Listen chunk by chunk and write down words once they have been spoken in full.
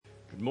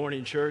Good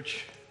morning,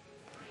 church.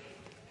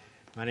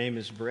 My name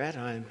is Brett.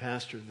 I am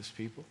pastor of this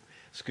people.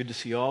 It's good to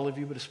see all of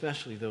you, but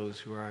especially those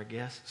who are our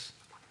guests,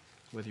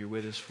 whether you're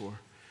with us for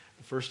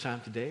the first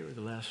time today or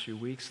the last few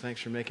weeks.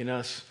 Thanks for making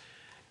us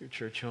your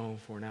church home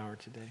for an hour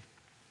today.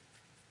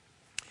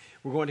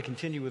 We're going to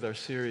continue with our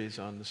series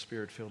on the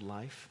Spirit-filled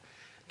life.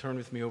 Turn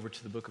with me over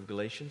to the book of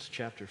Galatians,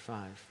 chapter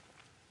 5.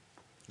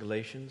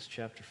 Galatians,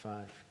 chapter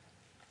 5.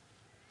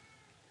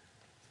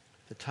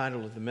 The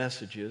title of the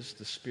message is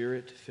The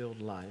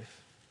Spirit-Filled Life,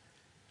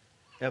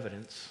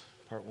 Evidence,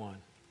 Part 1.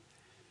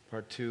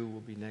 Part 2 will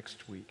be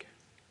next week.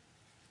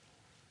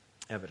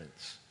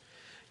 Evidence.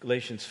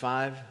 Galatians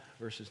 5,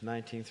 verses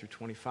 19 through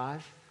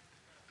 25.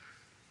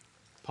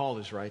 Paul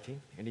is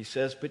writing, and he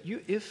says, "But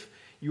if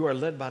you are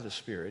led by the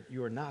Spirit,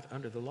 you are not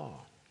under the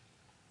law.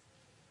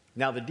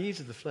 Now the deeds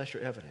of the flesh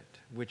are evident,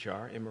 which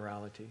are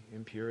immorality,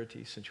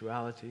 impurity,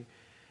 sensuality,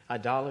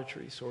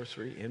 idolatry,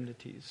 sorcery,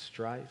 enmities,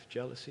 strife,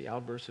 jealousy,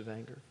 outbursts of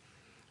anger,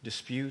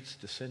 disputes,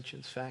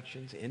 dissensions,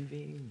 factions,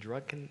 envying,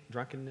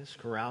 drunkenness,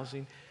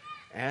 carousing,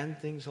 and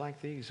things like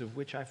these, of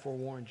which I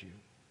forewarned you,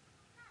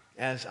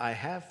 as I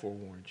have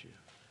forewarned you,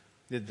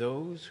 that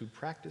those who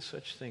practice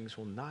such things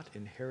will not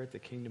inherit the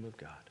kingdom of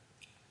God."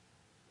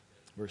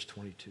 Verse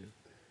 22,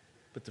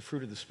 "But the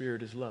fruit of the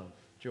Spirit is love,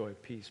 joy,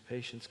 peace,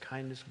 patience,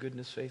 kindness,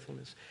 goodness,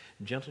 faithfulness,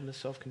 gentleness,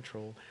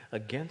 self-control.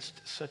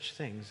 Against such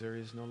things there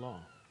is no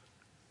law.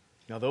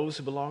 Now those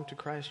who belong to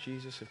Christ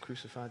Jesus have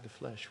crucified the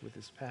flesh with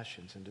its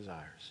passions and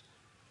desires."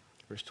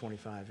 Verse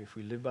 25, "If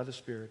we live by the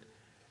Spirit,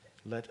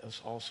 let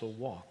us also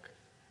walk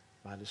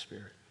by the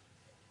Spirit."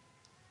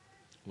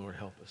 Lord,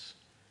 help us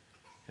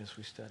as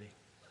we study.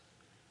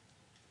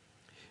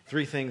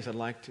 Three things I'd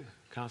like to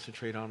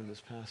concentrate on in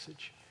this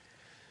passage.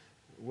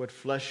 What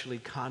fleshly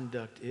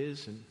conduct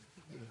is and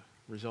the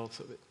results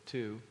of it.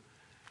 Two,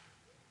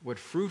 what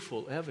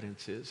fruitful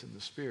evidence is in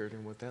the Spirit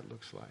and what that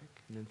looks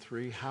like. And then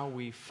three, how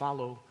we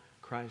follow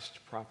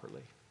Christ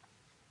properly.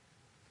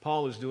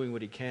 Paul is doing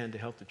what he can to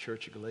help the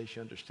church of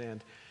Galatia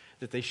understand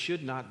that they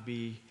should not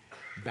be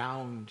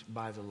bound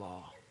by the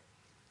law.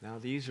 Now,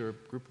 these are a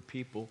group of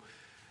people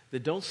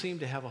that don't seem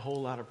to have a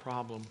whole lot of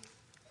problem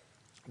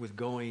with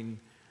going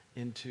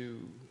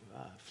into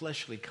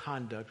fleshly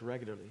conduct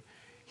regularly.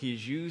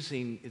 He's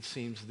using, it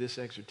seems, this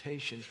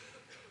exhortation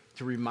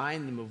to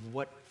remind them of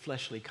what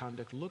fleshly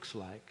conduct looks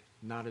like,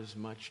 not as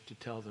much to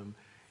tell them,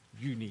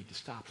 you need to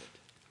stop it.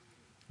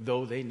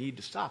 Though they need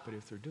to stop it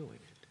if they're doing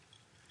it.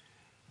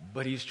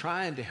 But he's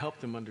trying to help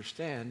them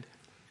understand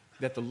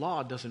that the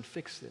law doesn't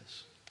fix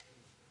this.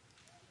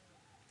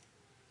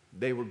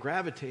 They were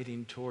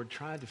gravitating toward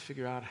trying to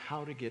figure out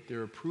how to get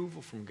their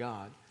approval from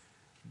God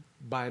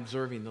by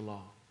observing the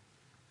law.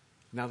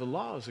 Now, the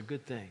law is a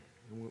good thing.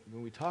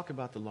 When we talk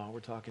about the law, we're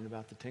talking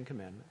about the Ten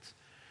Commandments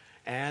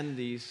and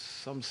these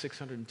some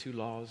 602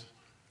 laws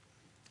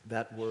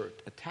that were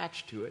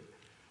attached to it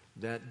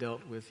that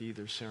dealt with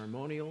either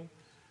ceremonial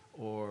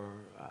or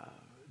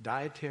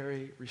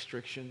dietary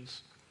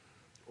restrictions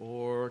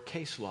or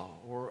case law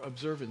or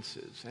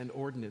observances and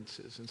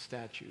ordinances and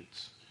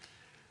statutes,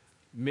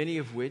 many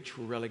of which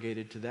were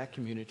relegated to that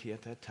community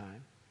at that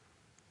time.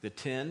 The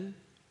 10,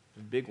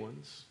 the big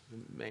ones,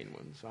 the main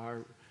ones,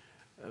 are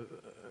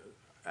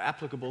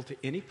applicable to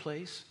any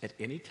place, at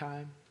any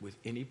time, with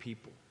any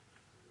people.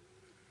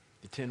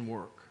 The 10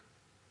 work.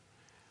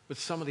 But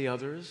some of the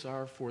others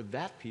are for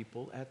that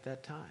people at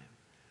that time.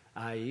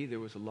 I.e., there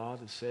was a law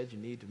that said you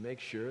need to make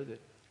sure that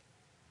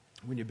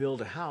when you build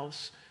a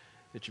house,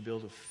 that you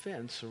build a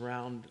fence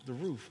around the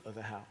roof of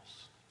the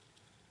house.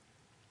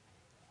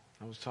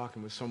 I was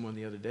talking with someone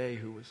the other day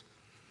who was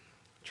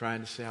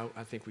trying to say,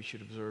 I think we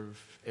should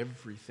observe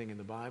everything in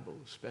the Bible,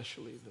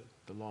 especially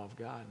the law of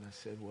God. And I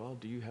said, well,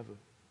 do you have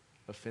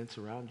a fence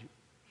around you,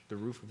 the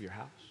roof of your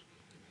house?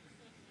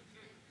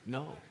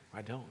 No,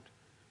 I don't.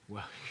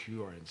 Well,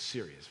 you are in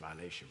serious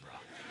violation, bro.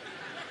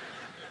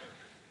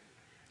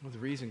 Well, the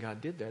reason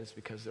God did that is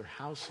because their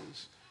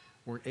houses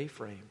weren't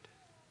A-framed.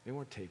 They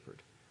weren't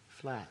tapered,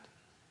 flat.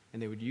 And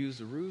they would use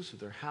the roofs of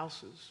their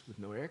houses with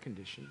no air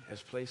conditioning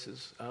as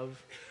places of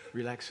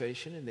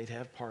relaxation, and they'd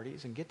have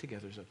parties and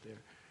get-togethers up there.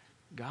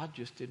 God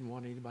just didn't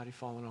want anybody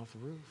falling off the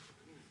roof.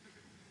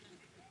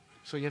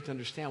 So you have to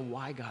understand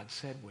why God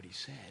said what he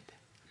said.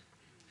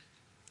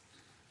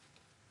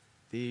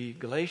 The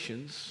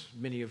Galatians,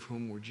 many of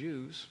whom were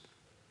Jews,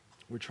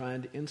 were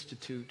trying to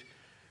institute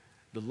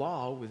the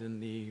law within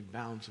the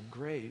bounds of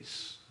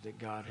grace that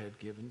God had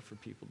given for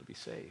people to be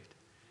saved.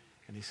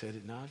 And he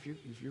said, now, if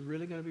you're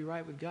really going to be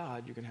right with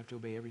God, you're going to have to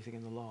obey everything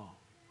in the law.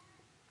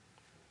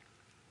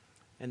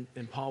 And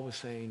Paul was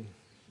saying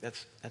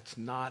that's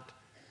not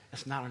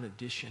an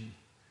addition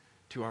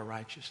to our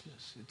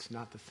righteousness. It's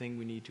not the thing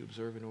we need to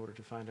observe in order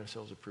to find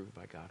ourselves approved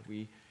by God.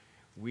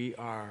 We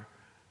are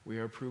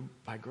approved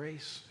by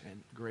grace,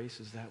 and grace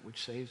is that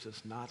which saves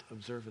us, not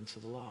observance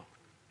of the law.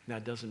 Now,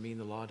 it doesn't mean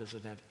the law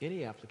doesn't have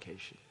any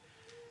application.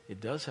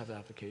 It does have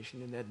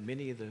application in that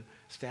many of the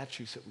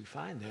statutes that we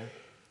find there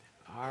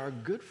are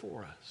good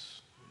for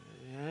us.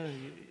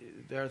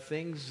 There are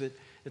things that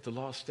the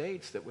law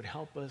states that would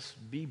help us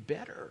be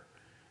better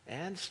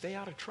and stay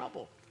out of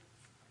trouble.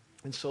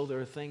 And so there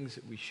are things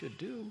that we should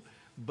do,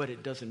 but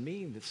it doesn't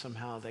mean that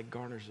somehow that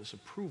garners us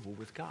approval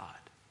with God.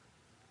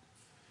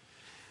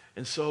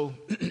 And so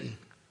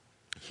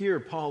here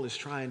Paul is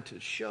trying to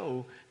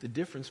show the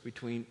difference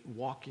between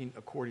walking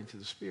according to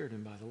the Spirit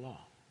and by the law.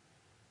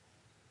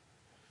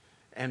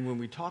 And when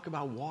we talk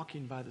about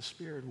walking by the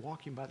Spirit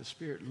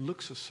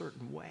looks a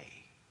certain way.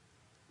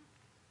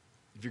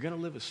 If you're going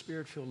to live a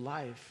Spirit-filled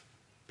life,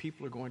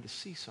 people are going to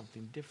see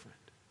something different.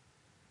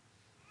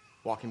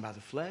 Walking by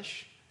the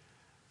flesh,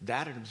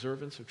 that in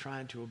observance of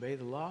trying to obey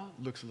the law,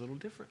 looks a little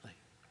differently.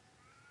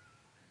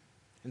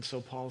 And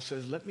so Paul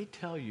says, let me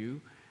tell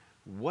you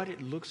what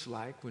it looks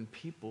like when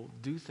people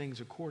do things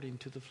according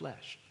to the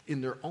flesh,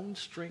 in their own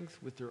strength,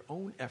 with their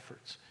own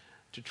efforts,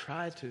 to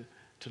try to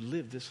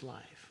live this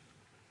life.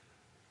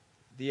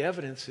 The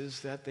evidence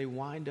is that they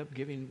wind up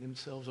giving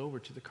themselves over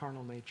to the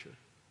carnal nature.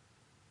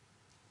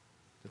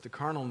 That the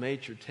carnal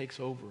nature takes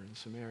over in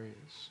some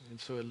areas. And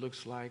so it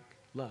looks like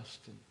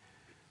lust and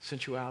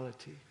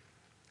sensuality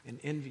and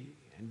envy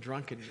and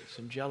drunkenness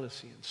and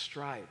jealousy and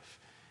strife.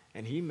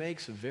 And he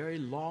makes a very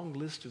long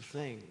list of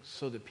things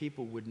so that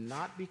people would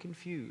not be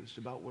confused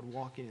about what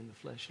walking in the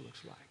flesh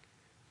looks like.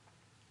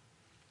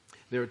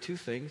 There are two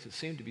things that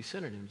seem to be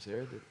synonyms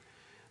there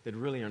that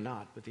really are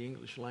not, but the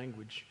English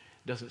language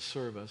doesn't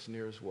serve us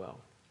near as well.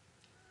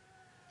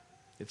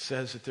 It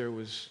says that there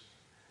was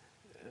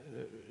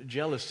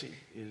jealousy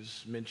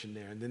is mentioned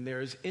there, and then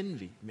there is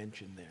envy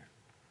mentioned there.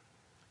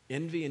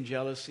 Envy and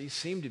jealousy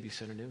seem to be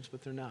synonyms,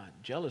 but they're not.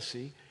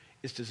 Jealousy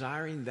is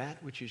desiring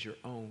that which is your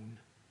own.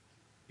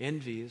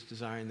 Envy is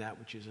desiring that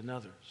which is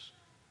another's.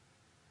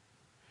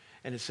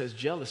 And it says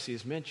jealousy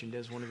is mentioned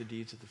as one of the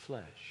deeds of the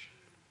flesh.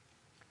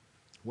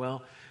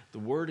 Well, the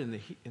word in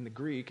the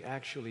Greek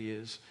actually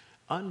is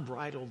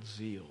unbridled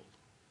zeal,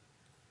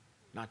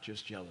 not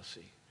just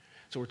jealousy.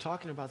 So we're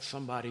talking about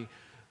somebody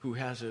who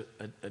has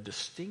a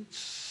distinct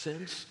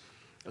sense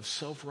of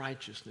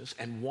self-righteousness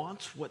and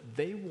wants what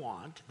they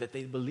want, that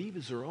they believe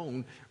is their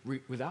own,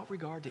 without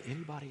regard to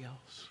anybody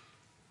else.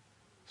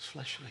 It's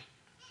fleshly.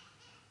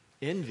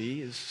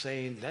 Envy is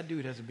saying, that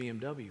dude has a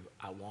BMW,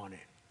 I want it.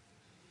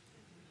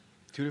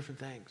 Two different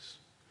things.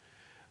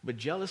 But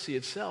jealousy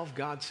itself,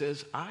 God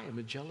says, I am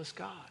a jealous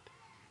God.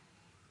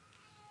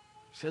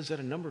 He says that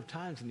a number of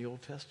times in the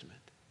Old Testament.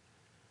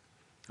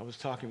 I was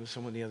talking with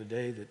someone the other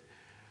day that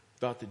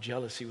thought that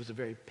jealousy was a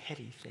very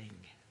petty thing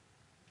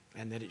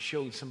and that it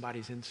showed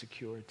somebody's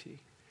insecurity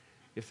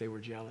if they were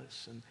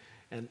jealous.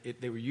 And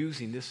they were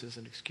using this as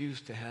an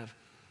excuse to have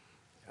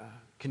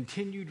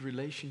continued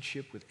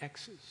relationship with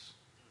exes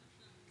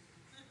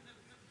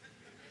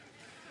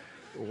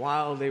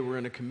while they were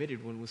in a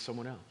committed one with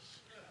someone else.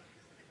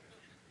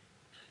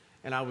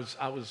 And I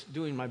was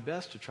doing my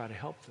best to try to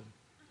help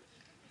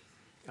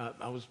them.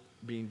 I was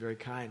being very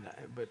kind,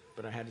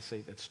 but I had to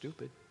say, that's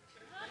stupid.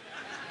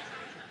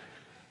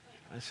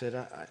 I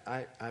said,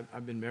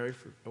 I've been married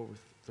for over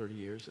 30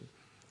 years,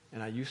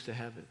 and I used to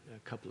have a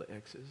couple of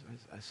exes.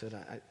 I said,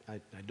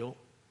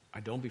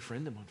 I don't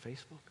befriend them on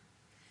Facebook.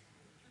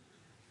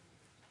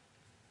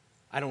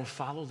 I don't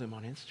follow them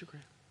on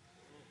Instagram.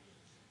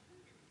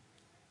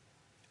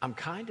 I'm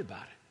kind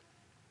about it,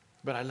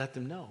 but I let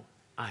them know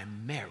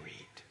I'm married.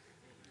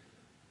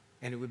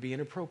 And it would be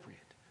inappropriate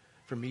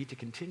for me to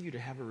continue to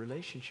have a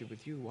relationship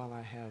with you while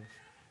I have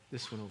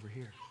this one over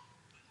here.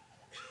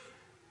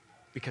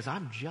 Because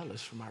I'm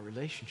jealous for my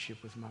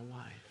relationship with my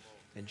wife,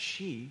 and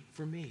she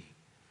for me.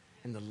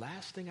 And the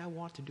last thing I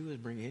want to do is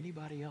bring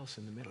anybody else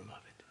in the middle of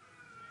it.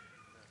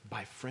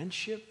 By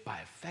friendship, by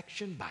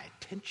affection, by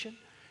attention.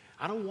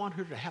 I don't want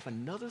her to have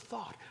another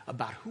thought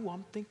about who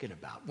I'm thinking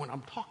about when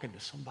I'm talking to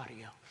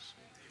somebody else.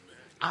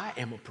 I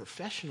am a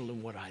professional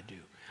in what I do.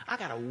 I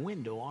got a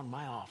window on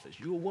my office.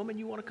 You a woman,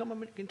 you want to come up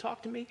and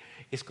talk to me?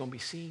 It's going to be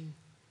seen.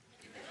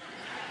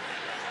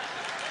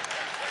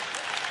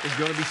 It's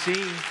going to be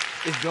seen.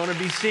 It's going to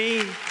be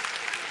seen.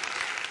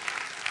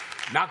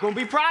 Not going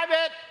to be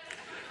private.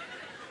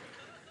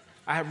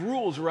 I have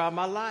rules around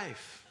my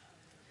life.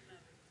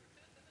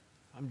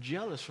 I'm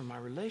jealous for my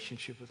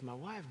relationship with my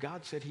wife.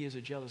 God said he is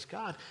a jealous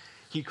God.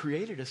 He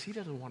created us. He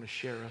doesn't want to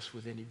share us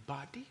with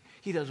anybody.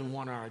 He doesn't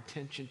want our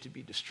attention to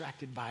be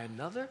distracted by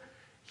another.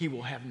 He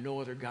will have no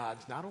other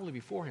gods, not only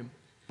before him,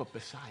 but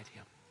beside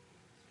him.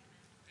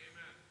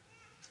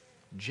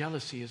 Amen.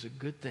 Jealousy is a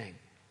good thing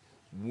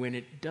when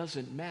it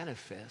doesn't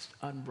manifest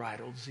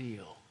unbridled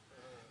zeal.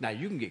 Now,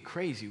 you can get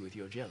crazy with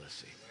your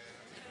jealousy.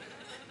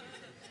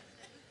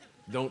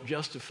 Don't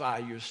justify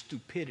your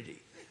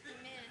stupidity.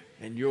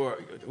 And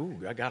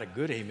I got a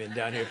good amen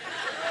down here.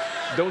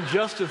 Don't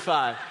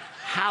justify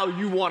how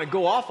you want to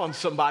go off on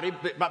somebody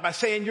by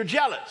saying you're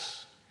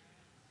jealous.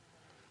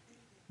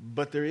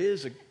 But there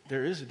is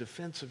a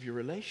defense of your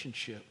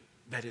relationship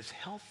that is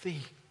healthy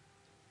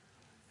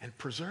and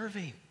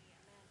preserving.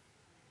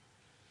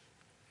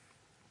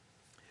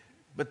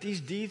 But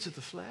these deeds of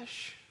the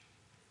flesh,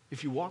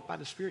 if you walk by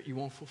the Spirit, you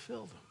won't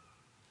fulfill them.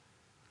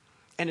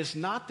 And it's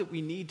not that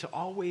we need to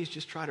always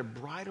just try to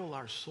bridle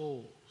our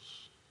souls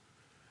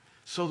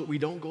so that we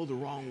don't go the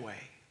wrong way.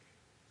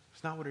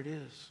 It's not what it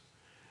is.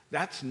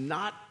 That's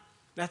not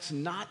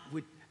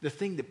what the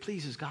thing that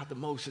pleases God the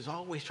most is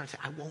always trying to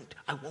say, I'm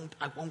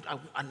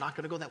not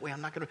going to go that way. I'm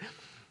not going to.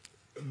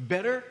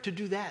 Better to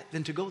do that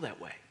than to go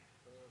that way.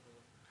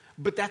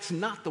 But that's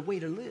not the way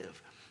to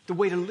live. The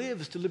way to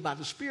live is to live by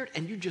the Spirit,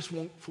 and you just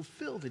won't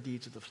fulfill the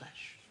deeds of the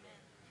flesh.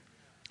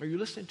 Are you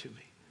listening to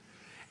me?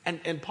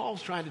 And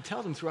Paul's trying to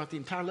tell them throughout the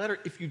entire letter,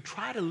 if you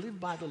try to live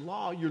by the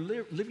law,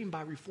 you're living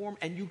by reform,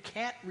 and you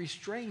can't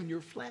restrain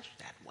your flesh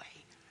that way.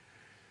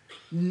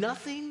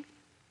 Nothing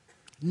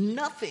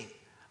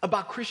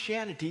about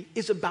Christianity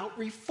is about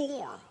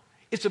reform.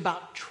 It's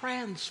about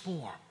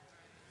transform.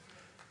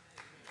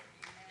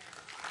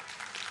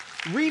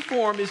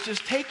 Reform is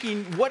just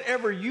taking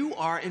whatever you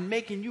are and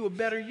making you a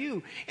better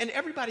you. And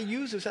everybody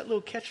uses that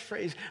little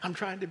catchphrase, I'm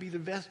trying to be the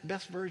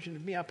best version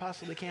of me I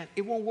possibly can.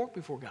 It won't work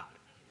before God.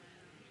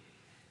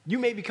 You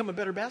may become a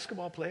better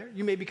basketball player.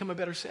 You may become a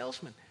better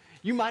salesman.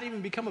 You might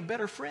even become a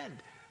better friend.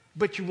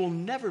 But you will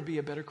never be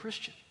a better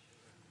Christian.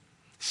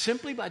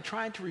 Simply by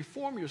trying to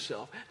reform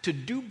yourself to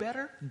do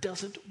better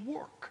doesn't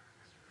work.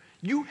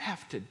 You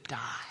have to die.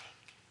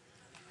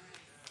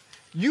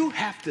 You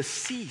have to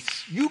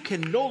cease. You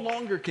can no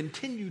longer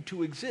continue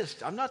to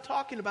exist. I'm not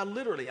talking about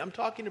literally. I'm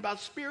talking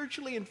about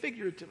spiritually and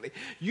figuratively.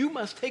 You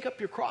must take up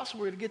your cross.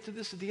 We're going to get to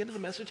this at the end of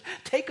the message.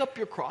 Take up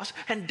your cross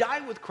and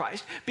die with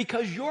Christ,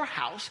 because your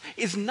house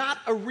is not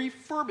a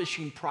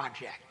refurbishing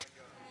project.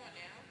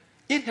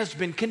 It has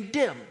been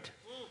condemned.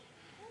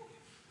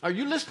 Are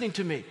you listening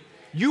to me?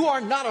 You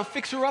are not a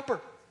fixer-upper.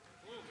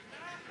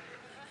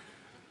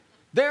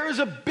 There is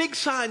a big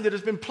sign that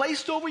has been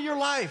placed over your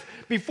life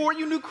before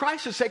you knew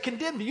Christ that said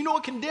condemned. You know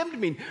what condemned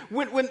means?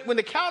 When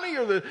the county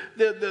or the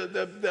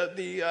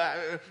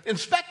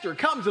inspector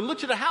comes and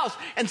looks at a house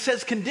and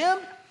says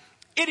condemned,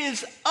 it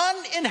is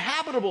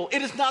uninhabitable.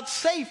 It is not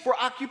safe for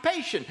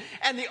occupation.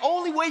 And the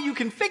only way you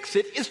can fix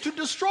it is to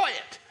destroy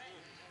it.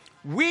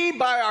 We,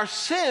 by our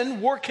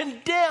sin, were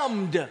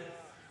condemned.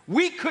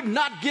 We could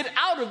not get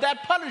out of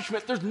that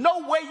punishment. There's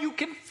no way you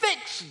can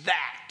fix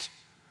that.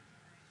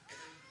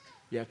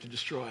 You have to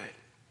destroy it.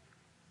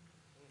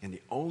 And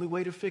the only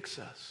way to fix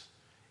us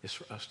is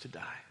for us to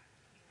die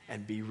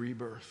and be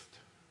rebirthed.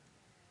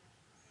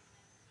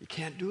 You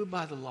can't do it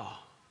by the law,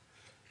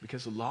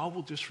 because the law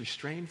will just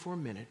restrain for a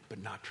minute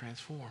but not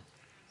transform.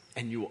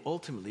 And you will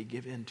ultimately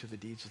give in to the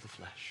deeds of the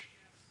flesh.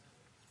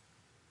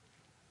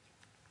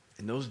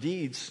 And those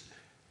deeds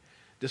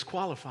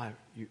disqualify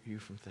you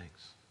from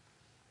things.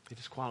 They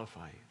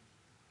disqualify you.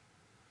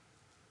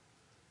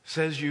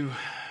 Says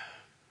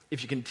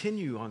if you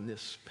continue on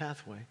this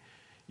pathway,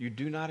 you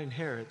do not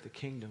inherit the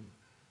kingdom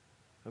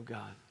of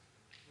God.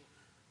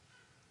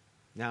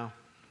 Now,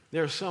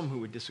 there are some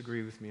who would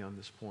disagree with me on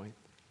this point,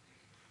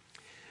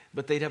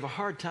 but they'd have a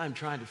hard time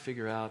trying to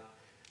figure out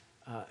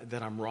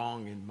that I'm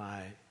wrong in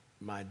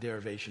my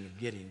derivation of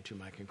getting to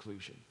my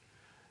conclusion,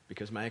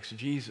 because my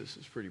exegesis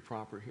is pretty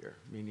proper here,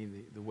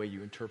 meaning the way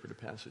you interpret a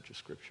passage of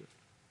Scripture.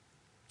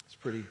 It's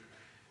pretty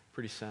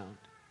sound.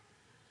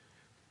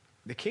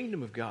 The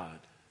kingdom of God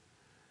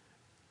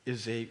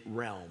is a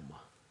realm.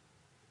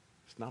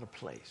 It's not a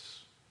place.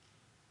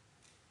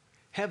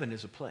 Heaven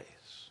is a place.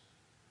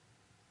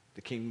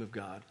 The kingdom of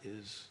God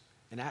is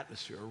an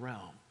atmosphere, a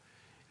realm.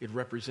 It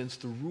represents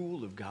the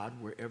rule of God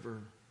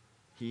wherever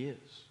he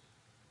is.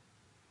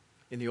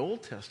 In the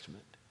Old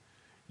Testament,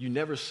 you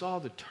never saw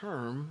the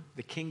term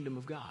the kingdom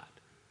of God.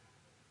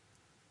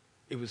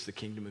 It was the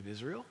kingdom of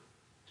Israel,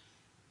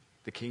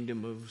 the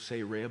kingdom of,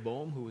 say,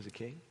 Rehoboam, who was a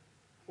king,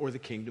 or the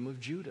kingdom of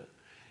Judah.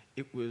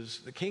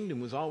 The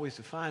kingdom was always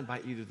defined by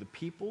either the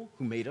people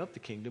who made up the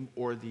kingdom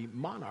or the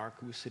monarch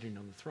who was sitting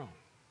on the throne.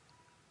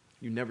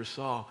 You never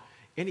saw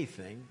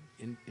anything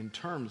in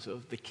terms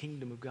of the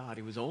kingdom of God.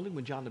 It was only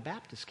when John the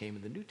Baptist came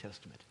in the New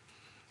Testament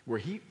where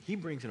he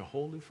brings in a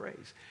whole new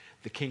phrase.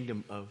 The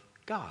kingdom of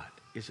God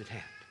is at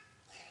hand.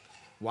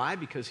 Why?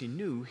 Because he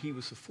knew he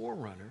was the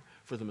forerunner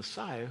for the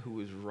Messiah who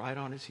was right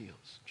on his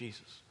heels,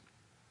 Jesus.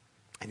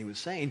 And he was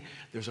saying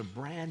there's a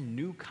brand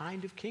new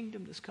kind of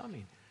kingdom that's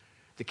coming.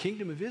 The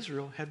kingdom of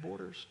Israel had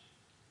borders.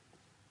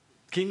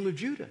 The kingdom of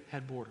Judah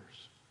had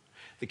borders.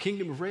 The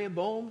kingdom of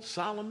Rehoboam,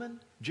 Solomon,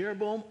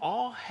 Jeroboam,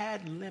 all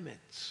had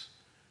limits.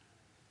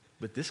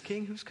 But this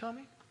king who's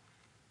coming,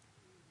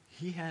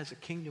 he has a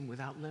kingdom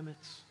without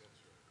limits.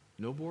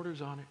 No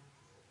borders on it.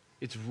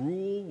 Its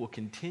rule will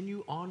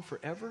continue on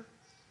forever,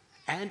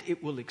 and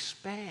it will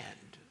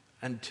expand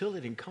until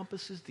it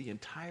encompasses the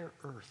entire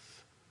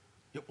earth.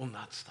 It will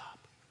not stop,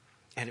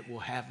 and it will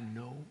have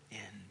no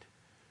end.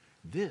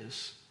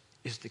 This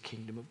is the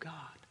kingdom of God.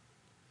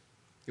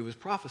 It was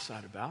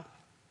prophesied about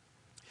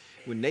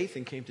when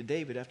Nathan came to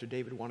David after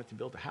David wanted to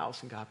build a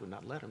house and God would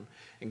not let him.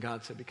 And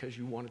God said, because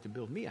you wanted to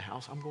build me a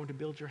house, I'm going to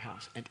build your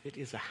house. And it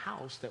is a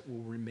house that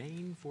will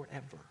remain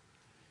forever.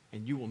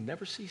 And you will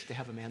never cease to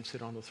have a man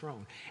sit on the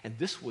throne. And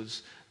this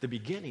was the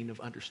beginning of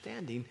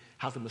understanding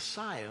how the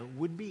Messiah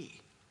would be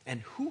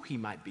and who he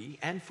might be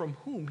and from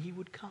whom he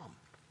would come.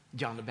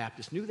 John the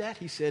Baptist knew that.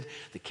 He said,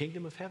 the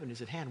kingdom of heaven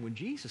is at hand. When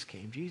Jesus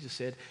came, Jesus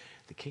said,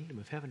 the kingdom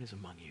of heaven is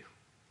among you.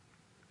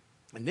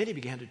 And then he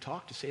began to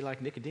talk to say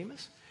like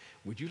Nicodemus,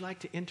 would you like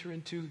to enter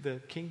into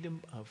the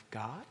kingdom of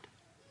God?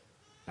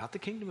 Not the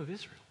kingdom of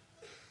Israel.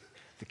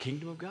 The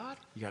kingdom of God,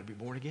 you got to be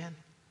born again.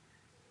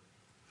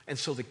 And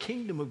so the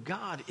kingdom of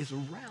God is a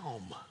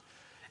realm.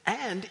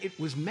 And it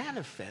was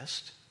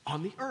manifest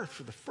on the earth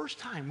for the first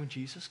time when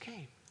Jesus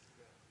came.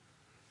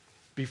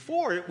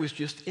 Before, it was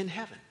just in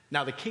heaven.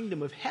 Now, the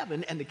kingdom of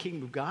heaven and the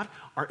kingdom of God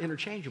are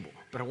interchangeable.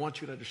 But I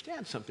want you to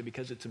understand something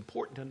because it's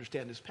important to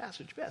understand this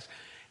passage best.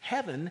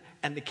 Heaven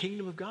and the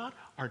kingdom of God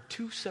are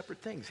two separate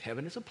things.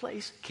 Heaven is a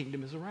place,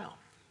 kingdom is a realm.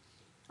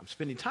 I'm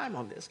spending time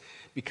on this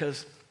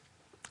because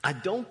I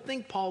don't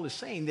think Paul is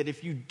saying that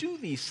if you do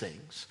these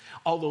things,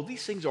 although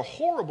these things are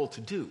horrible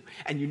to do,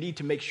 and you need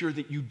to make sure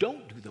that you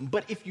don't do them,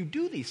 but if you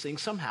do these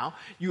things, somehow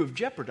you have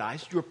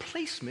jeopardized your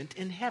placement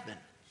in heaven.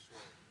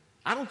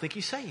 I don't think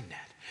he's saying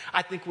that.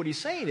 I think what he's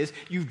saying is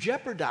you've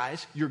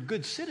jeopardized your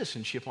good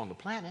citizenship on the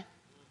planet,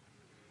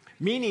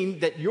 meaning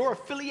that your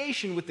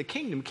affiliation with the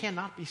kingdom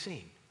cannot be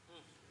seen.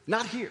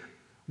 Not here,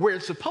 where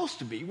it's supposed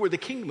to be, where the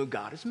kingdom of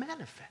God is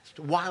manifest,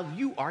 while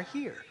you are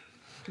here.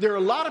 There are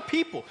a lot of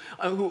people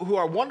who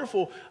are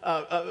wonderful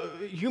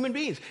human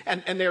beings,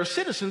 and they are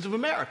citizens of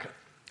America.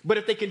 But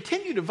if they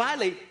continue to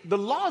violate the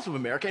laws of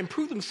America and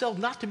prove themselves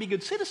not to be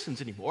good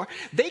citizens anymore,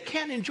 they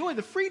can't enjoy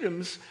the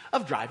freedoms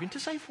of driving to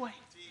Safeway,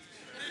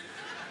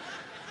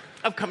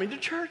 of coming to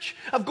church,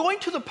 of going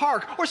to the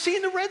park, or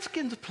seeing the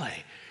Redskins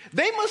play.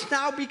 They must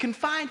now be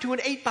confined to an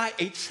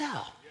 8x8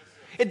 cell.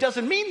 It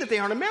doesn't mean that they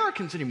aren't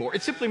Americans anymore.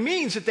 It simply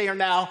means that they are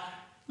now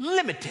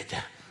limited.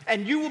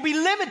 And you will be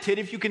limited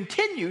if you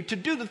continue to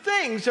do the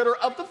things that are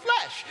of the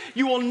flesh.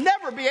 You will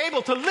never be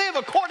able to live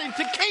according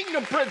to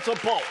kingdom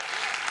principles.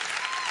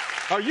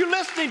 Are you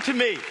listening to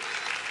me?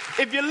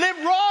 If you live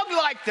wrong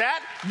like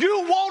that,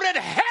 you won't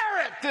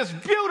inherit this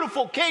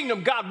beautiful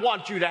kingdom God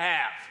wants you to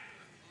have.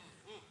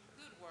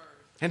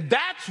 And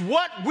that's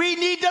what we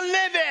need to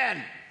live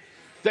in.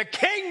 The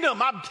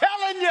kingdom, I'm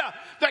telling you,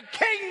 the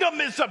kingdom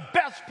is the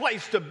best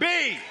place to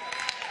be.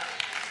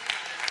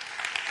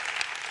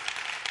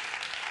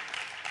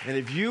 And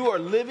if you are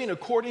living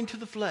according to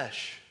the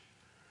flesh,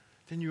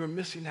 then you are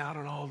missing out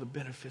on all the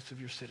benefits of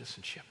your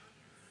citizenship.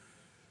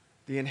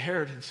 The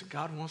inheritance that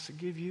God wants to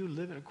give you,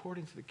 living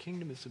according to the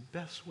kingdom, is the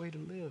best way to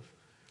live.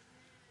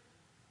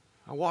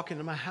 I walk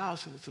into my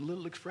house and it's a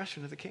little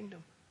expression of the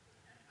kingdom.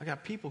 I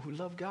got people who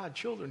love God,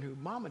 children who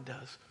mama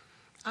does.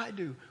 I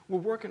do. We're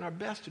working our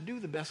best to do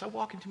the best. I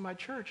walk into my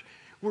church.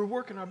 We're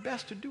working our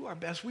best to do our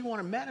best. We want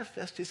to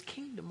manifest his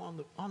kingdom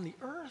on the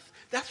earth.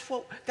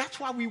 That's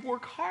why we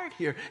work hard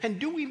here. And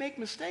do we make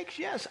mistakes?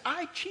 Yes,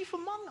 I chief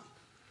among them.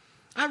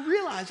 I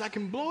realize I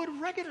can blow it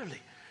regularly.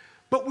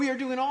 But we are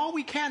doing all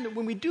we can that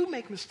when we do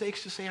make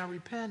mistakes to say, I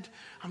repent,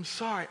 I'm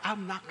sorry,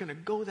 I'm not going to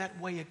go that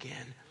way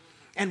again.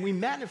 And we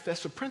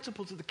manifest the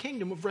principles of the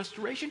kingdom of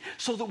restoration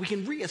so that we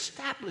can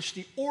reestablish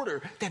the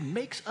order that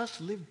makes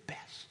us live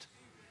best.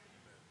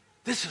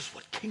 This is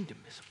what kingdom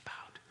is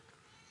about.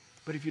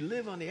 But if you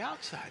live on the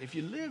outside, if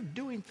you live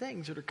doing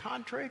things that are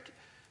contrary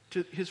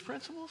to his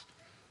principles,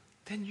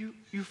 then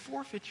you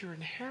forfeit your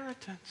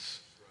inheritance.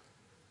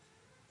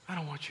 I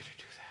don't want you to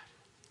do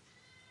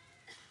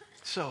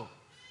that. So,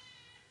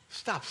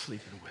 stop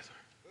sleeping with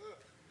her.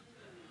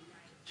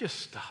 Just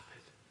stop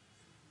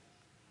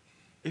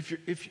it.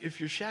 If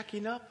you're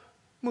shacking up,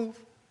 move.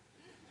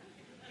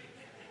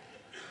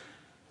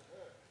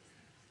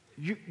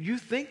 You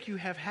think you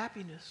have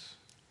happiness,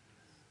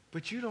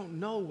 but you don't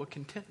know what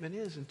contentment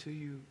is until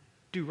you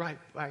do right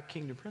by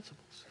kingdom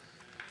principles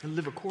and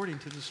live according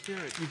to the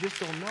Spirit. You just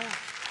don't know.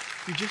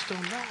 You just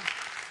don't know.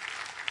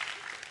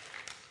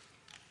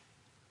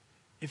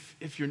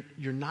 If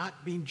you're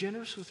not being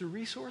generous with your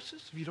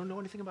resources, if you don't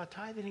know anything about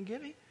tithing and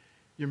giving,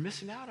 you're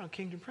missing out on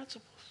kingdom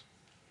principles.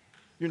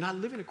 You're not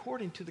living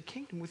according to the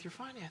kingdom with your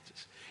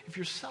finances. If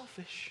you're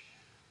selfish,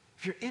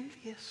 if you're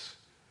envious,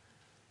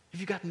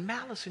 if you've got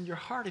malice in your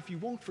heart, if you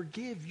won't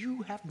forgive,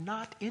 you have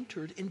not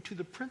entered into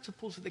the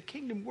principles of the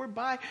kingdom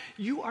whereby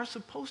you are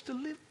supposed to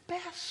live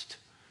best.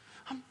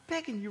 I'm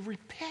begging you,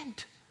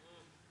 repent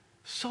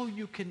so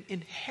you can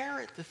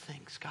inherit the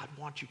things God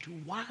wants you to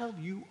while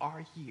you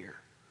are here.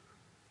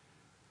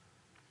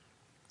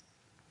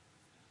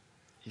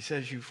 He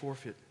says you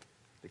forfeit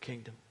the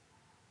kingdom.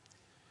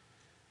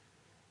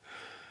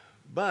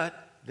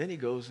 But then he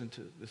goes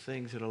into the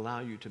things that allow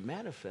you to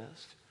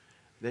manifest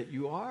that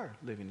you are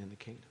living in the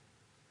kingdom,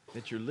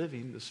 that you're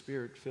living the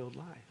Spirit-filled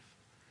life.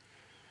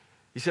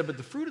 He said, but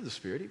the fruit of the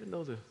Spirit, even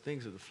though the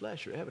things of the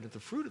flesh are evident, the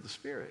fruit of the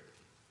Spirit,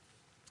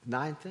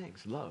 9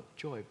 things: love,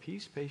 joy,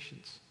 peace,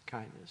 patience,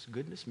 kindness,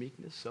 goodness,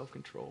 meekness,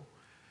 self-control,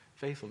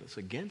 faithfulness.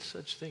 Against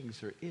such things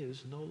there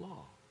is no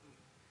law.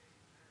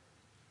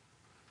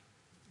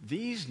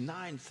 These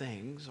 9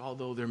 things,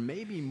 although there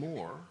may be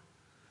more,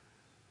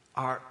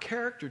 are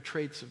character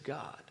traits of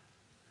God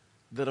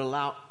that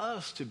allow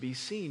us to be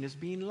seen as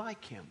being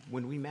like him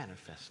when we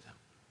manifest them.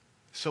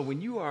 So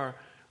when you are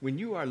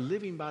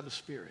living by the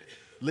Spirit,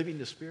 living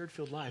the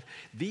Spirit-filled life,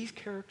 these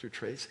character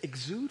traits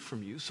exude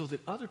from you so that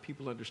other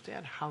people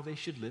understand how they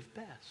should live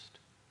best.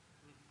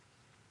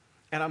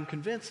 And I'm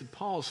convinced that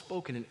Paul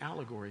spoke in an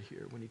allegory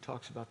here when he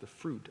talks about the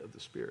fruit of the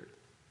Spirit.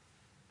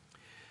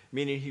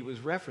 Meaning he was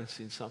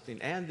referencing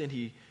something, and then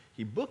he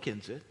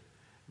bookends it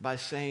by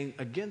saying,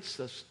 against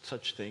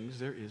such things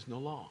there is no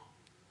law.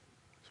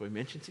 So he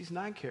mentions these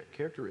 9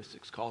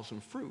 characteristics, calls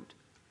them fruit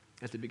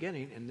at the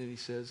beginning, and then he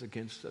says,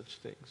 against such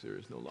things there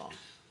is no law.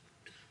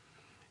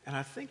 And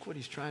I think what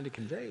he's trying to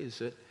convey is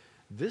that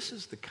this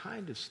is the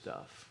kind of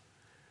stuff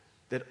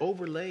that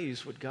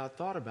overlays what God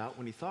thought about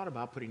when he thought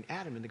about putting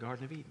Adam in the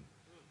Garden of Eden.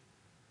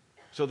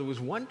 So there was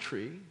one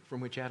tree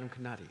from which Adam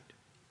could not eat,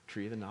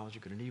 tree of the knowledge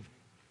of good and evil.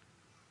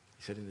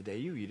 He said, in the day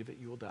you eat of it,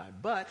 you will die.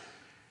 But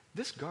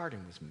this garden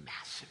was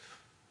massive.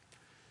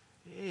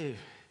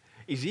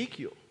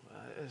 Ezekiel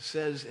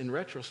says in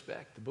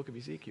retrospect, the book of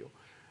Ezekiel,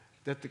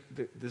 that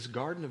this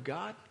garden of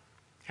God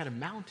had a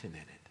mountain in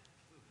it.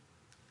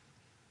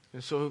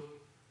 And so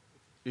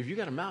if you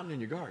got a mountain in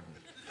your garden,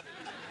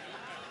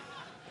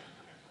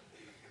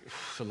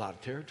 it's a lot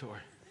of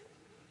territory.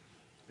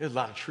 There's a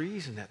lot of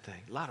trees in that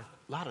thing, a lot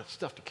of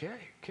stuff to care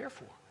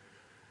for.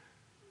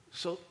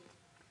 So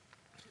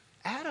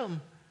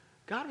Adam,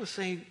 God was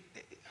saying,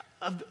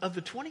 of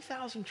the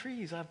 20,000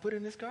 trees I've put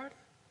in this garden,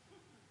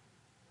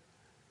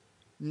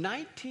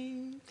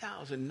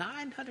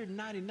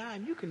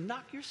 19,999 you can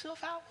knock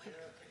yourself out with.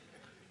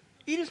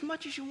 Eat as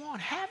much as you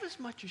want. Have as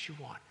much as you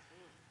want.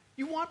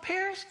 You want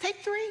pears? Take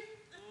 3.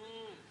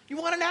 You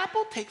want an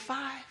apple? Take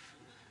 5.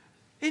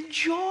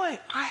 Enjoy.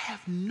 I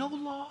have no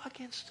law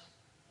against them.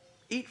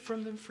 Eat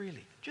from them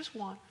freely. Just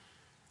one.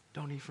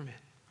 Don't eat from it.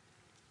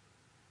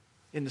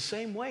 In the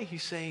same way,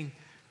 he's saying,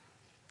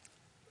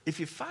 if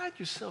you find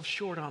yourself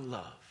short on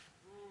love,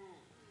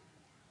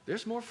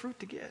 there's more fruit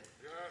to get.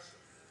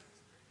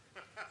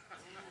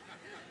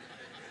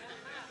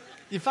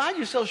 You find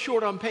yourself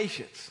short on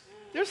patience,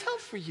 there's help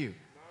for you.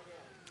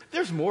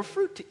 There's more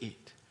fruit to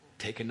eat.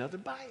 Take another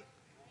bite.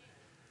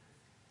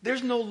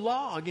 There's no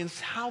law against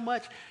how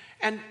much.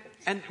 And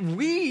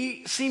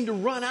we seem to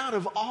run out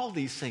of all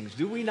these things,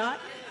 do we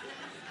not?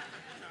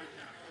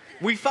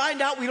 We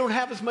find out we don't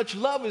have as much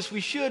love as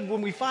we should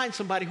when we find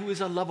somebody who is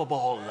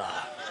unlovable.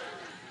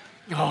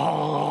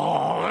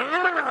 Oh,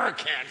 I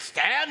can't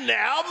stand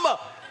them.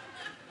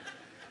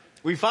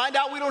 We find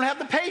out we don't have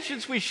the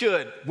patience we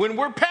should when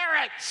we're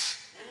parents.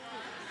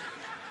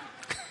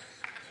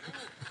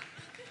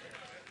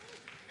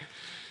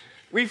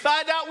 We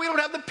find out we don't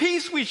have the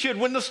peace we should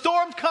when the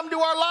storms come to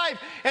our life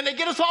and they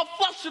get us all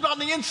flustered on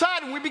the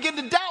inside and we begin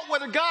to doubt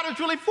whether God is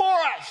really for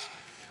us.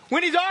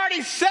 When he's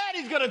already said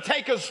he's going to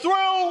take us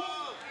through,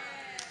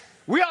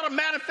 we ought to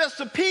manifest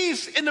the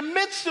peace in the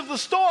midst of the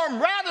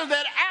storm rather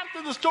than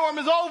after the storm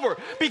is over,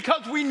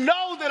 because we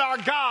know that our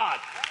God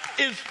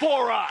is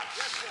for us.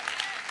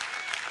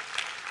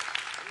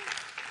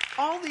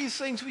 All these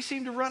things we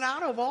seem to run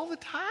out of all the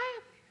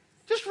time.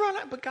 Just run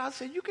out. But God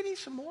said, you can eat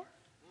some more.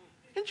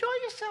 Enjoy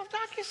yourself.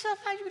 Knock yourself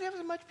out. You can have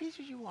as much peace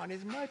as you want.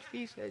 As much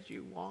peace as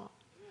you want.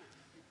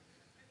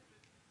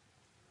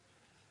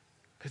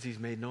 Because he's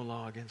made no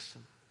law against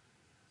them.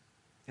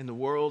 And the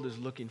world is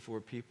looking for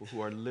people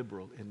who are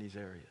liberal in these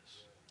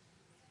areas.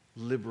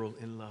 Liberal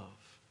in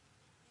love.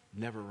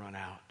 Never run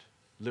out.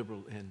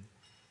 Liberal in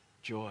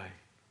joy.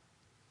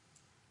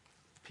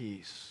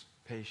 Peace.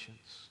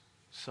 Patience.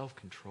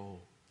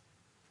 Self-control.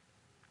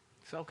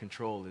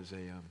 Self-control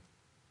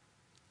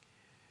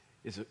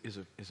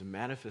is a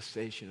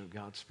manifestation of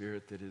God's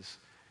Spirit that is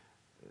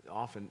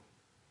often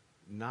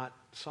not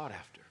sought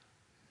after.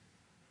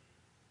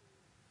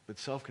 But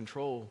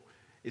self-control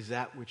is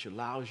that which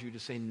allows you to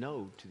say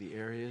no to the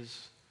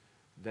areas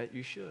that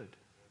you should,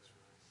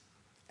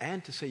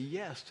 and to say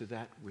yes to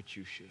that which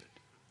you should.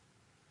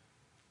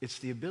 It's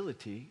the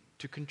ability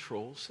to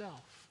control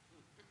self.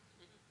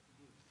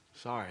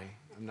 Sorry,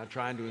 I'm not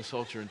trying to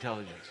insult your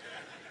intelligence.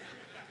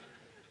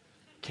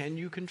 Can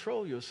you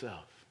control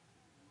yourself?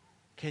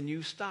 Can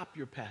you stop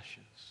your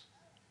passions?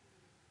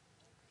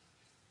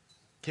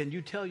 Can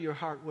you tell your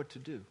heart what to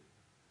do?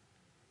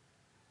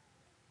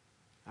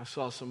 I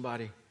saw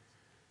somebody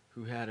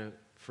who had a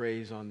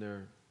phrase on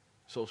their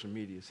social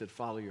media. It said,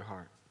 follow your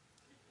heart.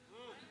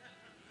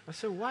 I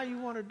said, why do you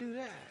want to do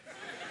that?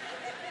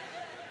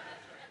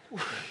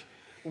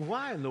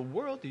 Why in the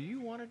world do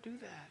you want to do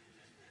that?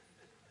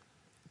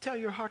 Tell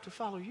your heart to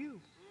follow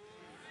you.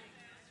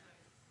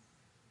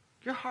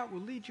 Your heart will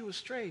lead you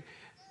astray.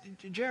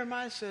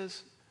 Jeremiah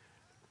says,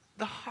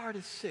 the heart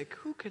is sick.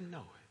 Who can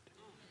know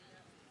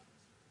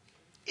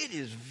it? It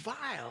is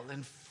vile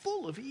and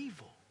full of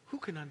evil. Who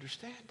can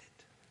understand it?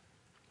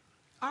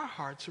 Our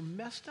hearts are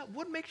messed up.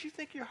 What makes you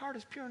think your heart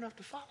is pure enough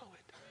to follow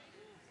it?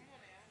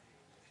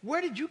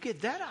 Where did you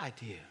get that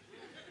idea?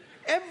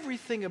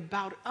 Everything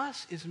about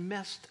us is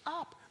messed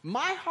up.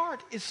 My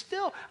heart is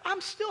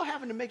I'm still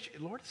having to make sure,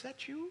 Lord, is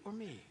that you or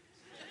me?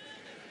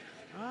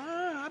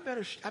 I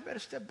better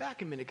step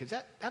back a minute,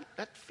 because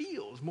that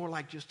feels more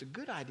like just a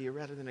good idea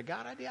rather than a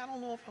God idea. I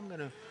don't know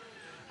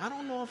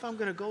if I'm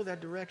gonna go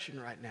that direction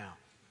right now.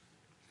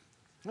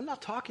 I'm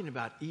not talking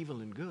about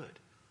evil and good.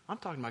 I'm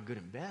talking about good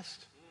and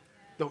best.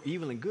 Though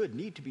evil and good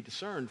need to be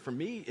discerned, for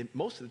me,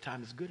 most of the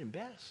time, it's good and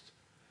best.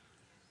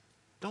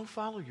 Don't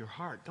follow your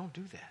heart. Don't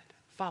do that.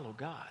 Follow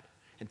God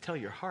and tell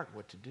your heart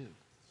what to do.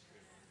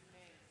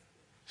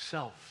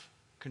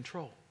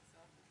 Self-control.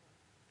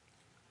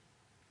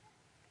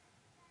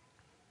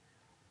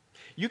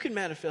 You can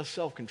manifest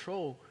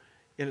self-control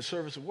in a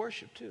service of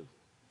worship too.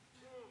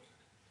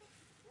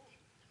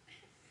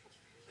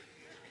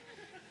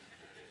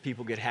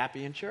 People get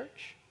happy in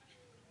church.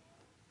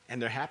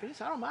 And their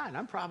happiness, I don't mind.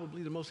 I'm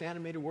probably the most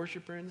animated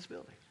worshiper in this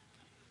building.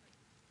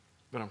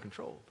 But I'm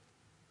controlled.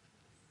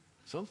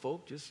 Some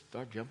folk just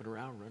start jumping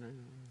around, running,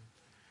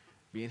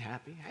 being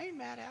happy. I ain't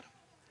mad at them.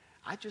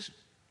 I just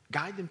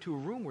guide them to a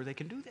room where they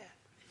can do that.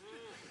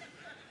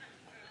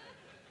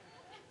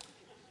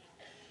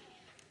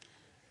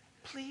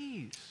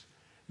 Please,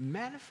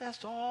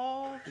 manifest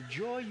all the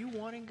joy you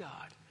want in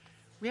God.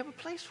 We have a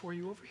place for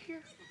you over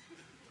here.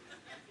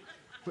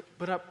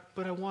 But I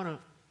want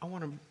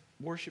to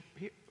worship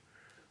here.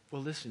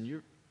 Well,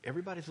 listen,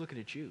 everybody's looking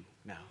at you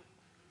now.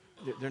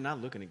 They're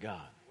not looking at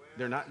God.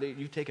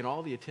 You've taken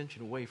all the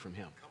attention away from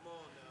Him.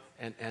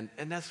 And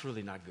that's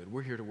really not good.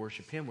 We're here to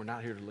worship Him. We're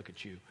not here to look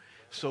at you.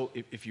 So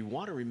if you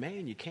want to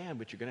remain, you can,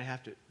 but you're going to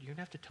have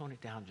to tone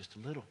it down just a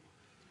little.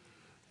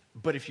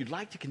 But if you'd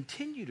like to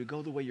continue to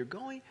go the way you're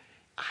going,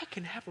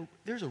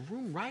 there's a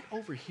room right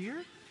over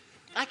here.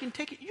 I can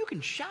take it. You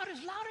can shout as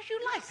loud as you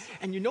like.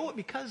 And you know what?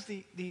 Because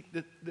the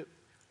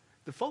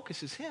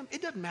focus is Him,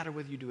 it doesn't matter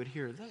whether you do it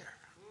here or there.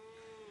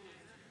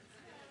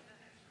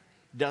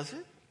 Does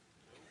it?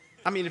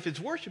 I mean, if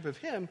it's worship of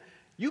Him,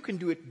 you can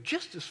do it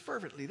just as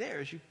fervently there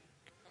as you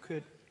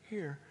could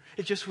here.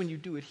 It's just when you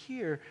do it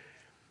here,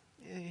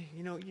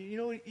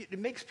 it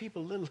makes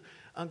people a little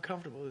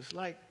uncomfortable. It's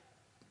like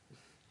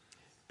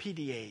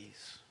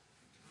PDAs.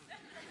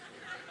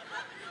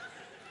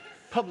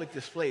 Public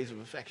displays of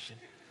affection.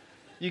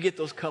 You get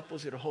those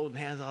couples that are holding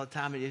hands all the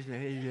time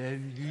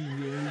and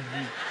just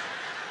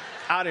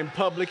out in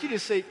public. You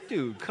just say,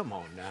 dude, come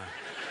on now.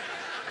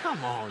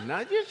 Come on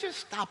now. Just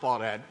stop all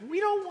that. We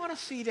don't want to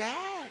see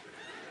that.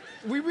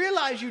 We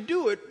realize you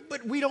do it,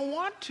 but we don't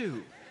want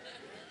to.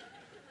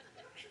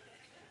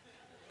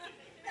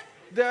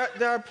 There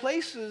are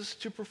places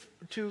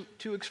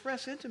to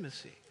express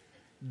intimacy.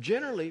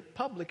 Generally,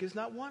 public is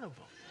not one of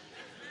them.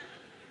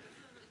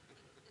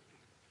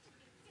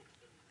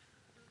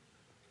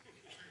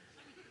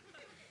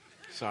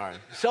 Sorry.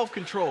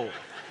 Self-control.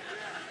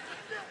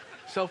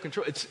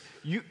 Self-control.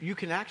 You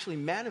can actually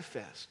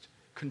manifest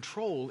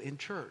control in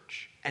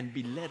church and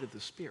be led of the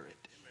Spirit.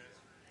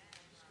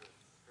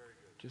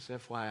 Just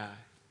FYI.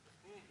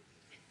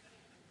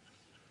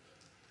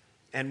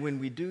 And when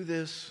we do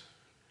this,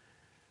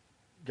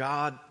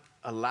 God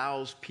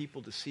allows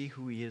people to see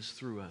who He is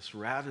through us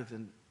rather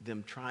than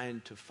them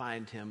trying to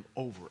find Him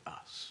over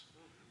us.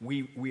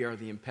 We are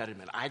the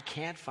impediment. I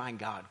can't find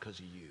God because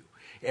of you.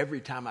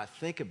 Every time I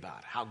think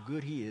about how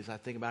good He is, I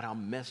think about how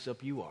messed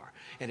up you are.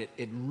 And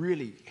it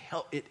really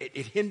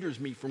it hinders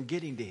me from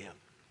getting to Him.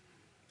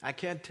 I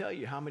can't tell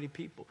you how many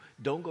people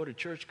don't go to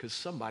church because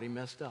somebody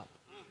messed up.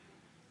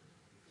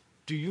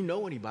 Do you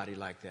know anybody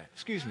like that?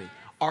 Excuse me.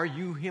 Are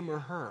you him or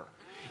her?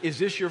 Is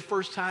this your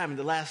first time in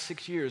the last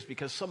 6 years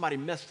because somebody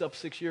messed up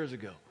 6 years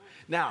ago?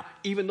 Now,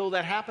 even though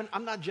that happened,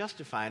 I'm not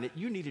justifying it.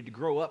 You needed to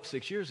grow up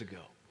 6 years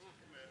ago.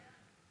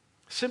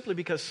 Simply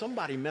because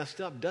somebody messed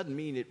up doesn't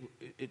mean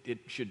it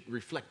should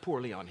reflect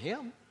poorly on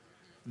him.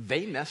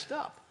 They messed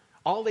up.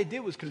 All they did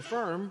was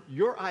confirm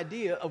your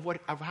idea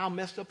of how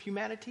messed up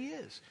humanity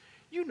is.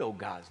 You know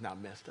God's not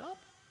messed up.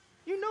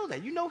 You know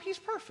that. You know He's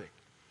perfect.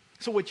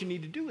 So what you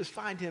need to do is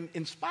find Him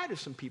in spite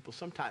of some people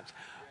sometimes.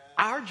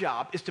 Our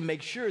job is to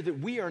make sure that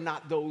we are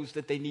not those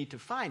that they need to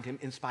find Him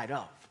in spite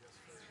of.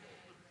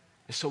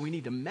 And so we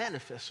need to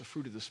manifest the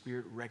fruit of the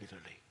Spirit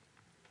regularly.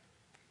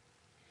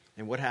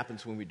 And what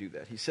happens when we do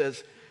that? He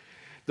says,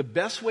 the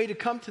best way to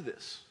come to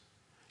this,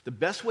 the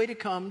best way to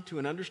come to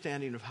an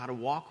understanding of how to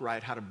walk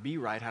right, how to be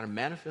right, how to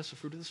manifest the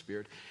fruit of the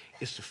Spirit,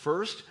 is to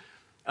first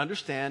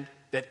understand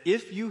that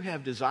if you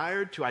have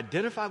desired to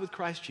identify with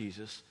Christ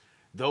Jesus,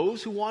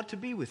 those who want to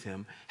be with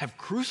Him have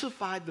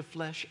crucified the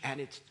flesh and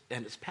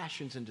its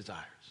passions and desires.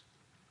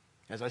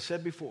 As I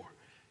said before,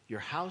 your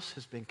house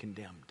has been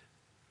condemned.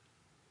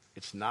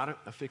 It's not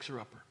a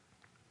fixer-upper.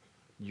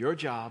 Your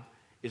job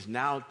is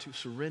now to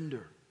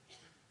surrender,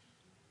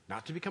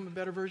 not to become a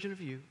better version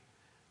of you,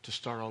 to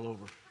start all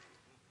over,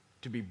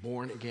 to be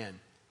born again.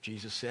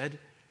 Jesus said,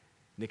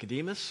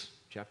 Nicodemus,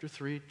 chapter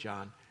 3,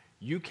 John,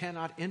 you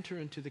cannot enter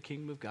into the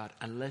kingdom of God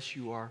unless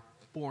you are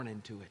born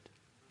into it.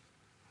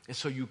 And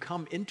so you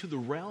come into the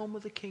realm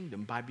of the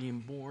kingdom by being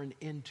born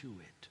into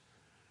it.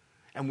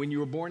 And when you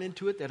were born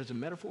into it, that is a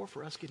metaphor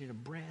for us getting a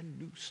brand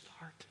new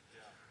start.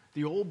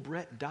 The old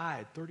Brett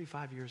died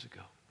 35 years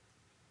ago,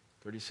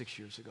 36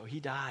 years ago. He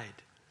died.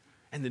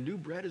 And the new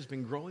Brett has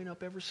been growing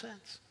up ever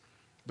since.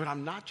 But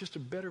I'm not just a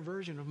better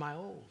version of my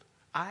old.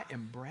 I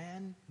am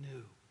brand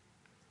new.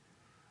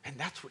 And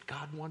that's what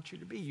God wants you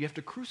to be. You have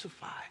to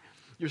crucify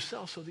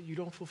yourself so that you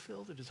don't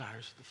fulfill the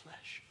desires of the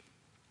flesh.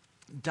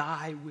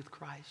 Die with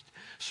Christ.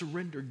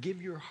 Surrender.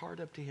 Give your heart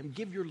up to him.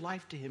 Give your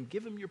life to him.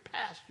 Give him your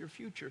past, your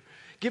future.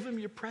 Give him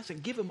your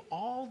present. Give him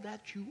all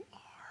that you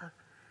are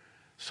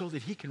so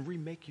that he can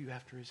remake you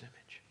after his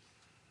image.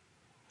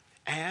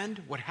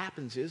 And what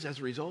happens is, as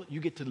a result, you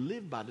get to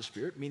live by the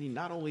Spirit, meaning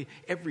not only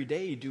every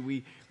day do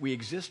we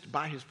exist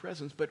by his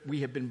presence, but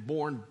we have been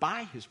born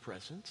by his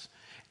presence.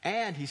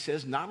 And he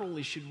says not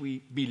only should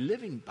we be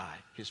living by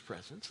his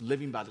presence,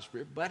 living by the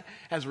Spirit, but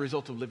as a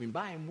result of living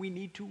by him, we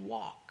need to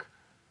walk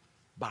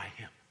by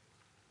him.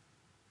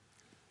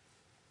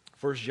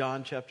 1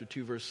 John chapter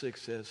 2, verse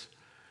 6 says,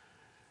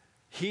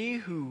 he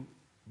who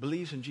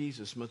believes in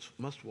Jesus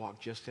must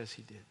walk just as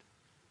he did.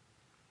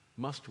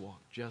 Must walk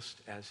just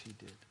as he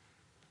did.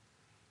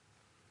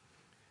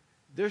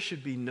 There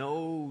should be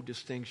no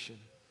distinction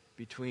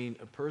between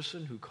a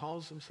person who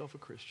calls himself a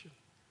Christian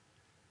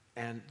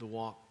and the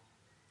walk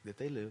that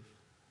they live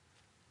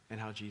and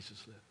how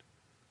Jesus lived.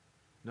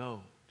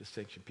 No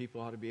distinction.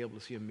 People ought to be able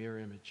to see a mirror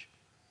image.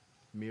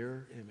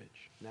 Mirror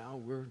image. Now,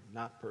 we're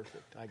not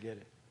perfect. I get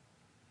it.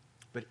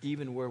 But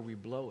even where we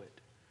blow it,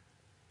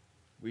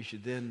 we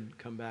should then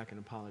come back and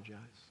apologize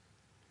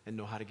and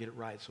know how to get it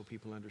right so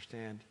people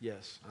understand,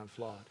 yes, I'm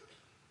flawed,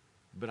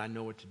 but I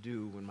know what to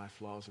do when my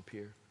flaws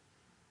appear,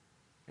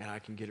 and I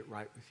can get it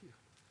right with you.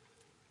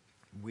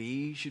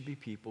 We should be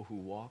people who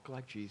walk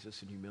like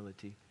Jesus in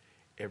humility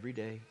every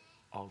day,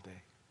 all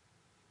day.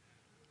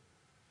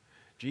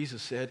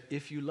 Jesus said,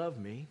 if you love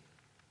me,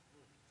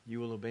 you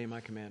will obey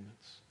my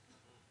commandments.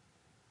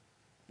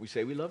 We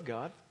say we love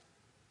God,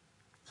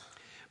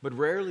 but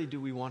rarely do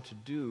we want to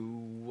do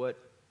what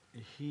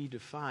he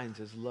defines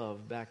as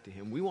love back to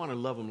him. We want to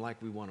love him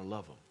like we want to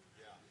love him.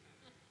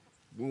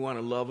 We want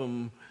to love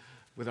him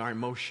with our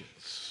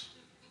emotions.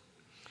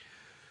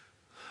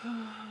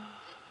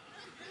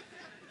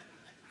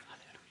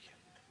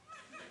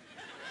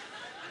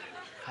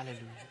 Hallelujah.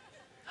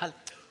 Hallelujah.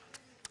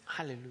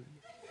 Hallelujah.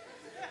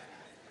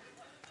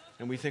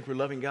 And we think we're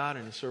loving God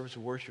in a service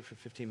of worship for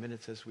 15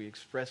 minutes as we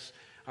express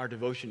our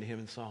devotion to him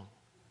in song.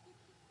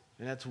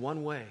 And that's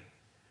one way.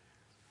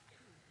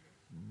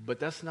 But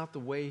that's not the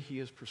way he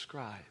has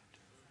prescribed.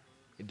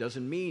 It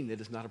doesn't mean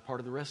that it's not a part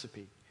of the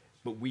recipe,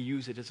 but we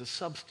use it as a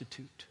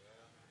substitute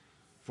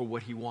for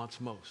what he wants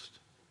most.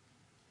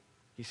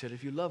 He said,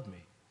 if you love me,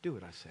 do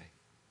what I say.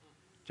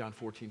 John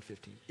 14:15.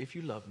 If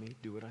you love me,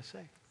 do what I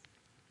say.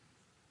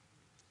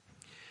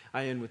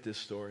 I end with this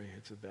story.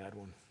 It's a bad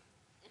one.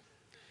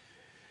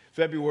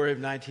 February of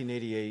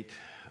 1988,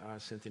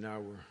 Cynthia and I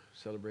were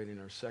celebrating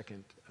our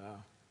second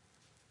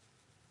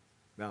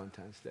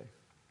Valentine's Day.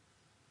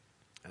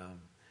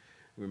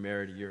 We were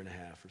married a year and a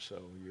half or so,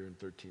 a year and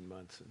 13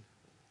 months. And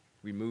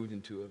we moved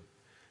into a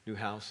new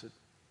house that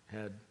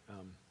had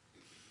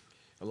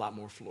a lot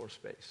more floor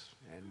space.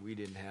 And we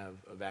didn't have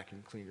a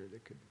vacuum cleaner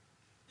that could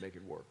make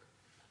it work.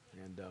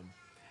 And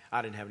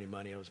I didn't have any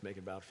money. I was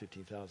making about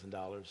 $15,000.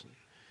 And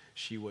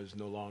she was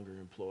no longer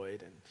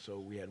employed. And so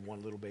we had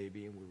one little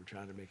baby, and we were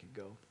trying to make it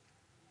go.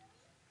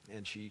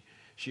 And she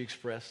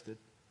expressed that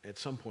at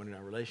some point in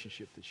our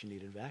relationship that she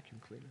needed a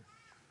vacuum cleaner.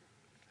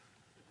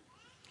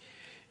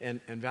 And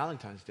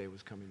Valentine's Day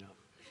was coming up.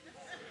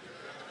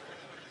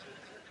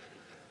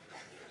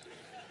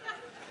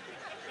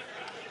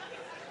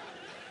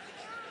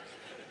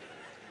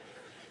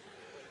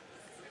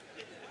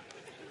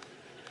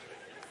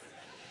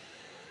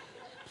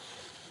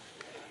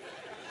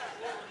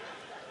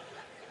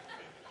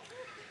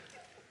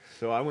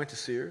 So I went to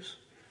Sears,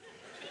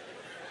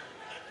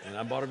 and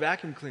I bought a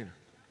vacuum cleaner,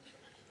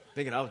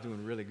 thinking I was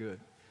doing really good.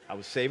 I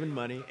was saving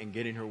money and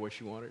getting her what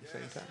she wanted at the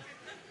same time.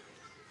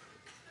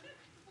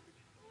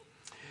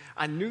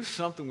 I knew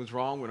something was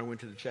wrong when I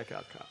went to the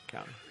checkout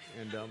counter.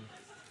 And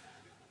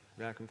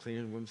vacuum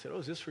cleaner, and the woman said, oh,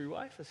 is this for your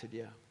wife? I said,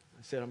 yeah.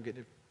 I said, I'm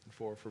getting it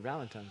for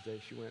Valentine's Day.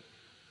 She went,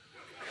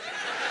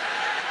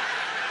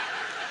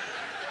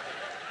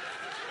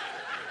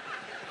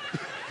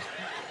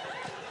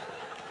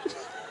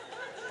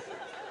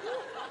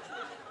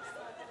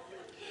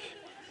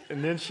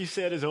 and then she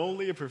said, as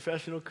only a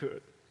professional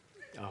could,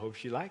 I hope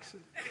she likes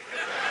it.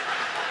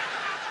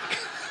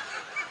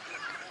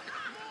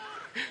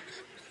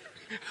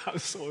 I'm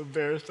so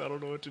embarrassed. I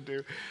don't know what to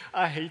do.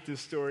 I hate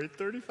this story.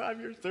 30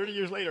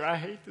 years later, I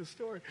hate this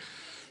story.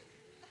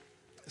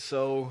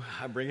 So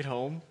I bring it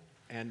home,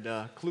 and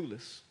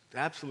clueless,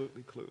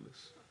 absolutely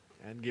clueless,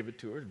 and give it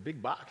to her. A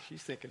big box.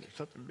 She's thinking there's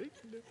something big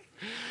in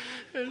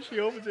there. And she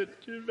opens it.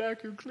 She's a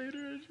vacuum cleaner,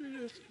 and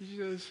she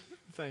says,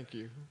 thank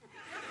you.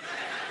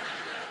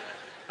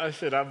 I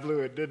said, I blew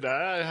it, didn't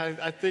I?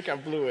 I think I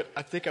blew it.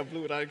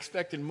 I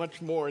expected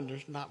much more, and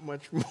there's not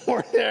much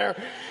more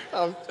there.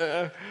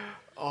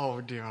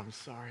 Oh, dear, I'm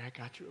sorry. I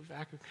got you a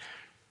vacuum.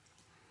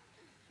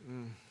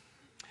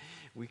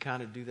 We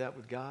kind of do that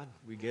with God.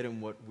 We get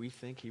him what we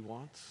think he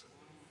wants.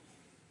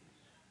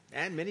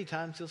 And many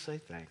times he'll say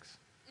thanks.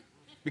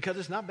 Because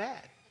it's not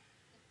bad.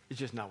 It's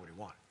just not what he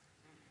wanted.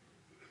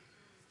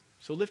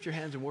 So lift your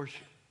hands and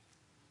worship.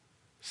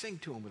 Sing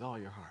to him with all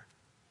your heart.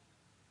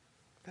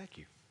 Thank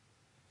you.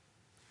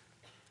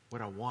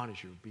 What I want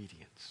is your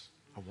obedience.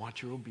 I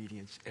want your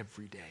obedience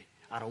every day.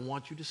 I don't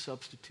want you to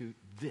substitute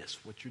this,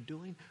 what you're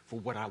doing, for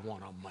what I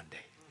want on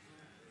Monday.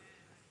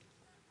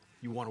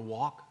 You want to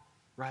walk,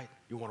 right?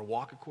 You want to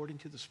walk according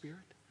to the Spirit?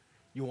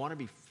 You want to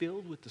be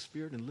filled with the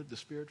Spirit and live the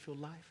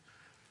Spirit-filled life?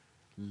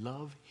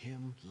 Love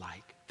him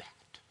like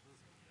that.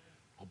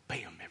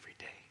 Obey him every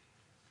day.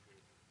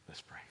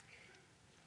 Let's pray.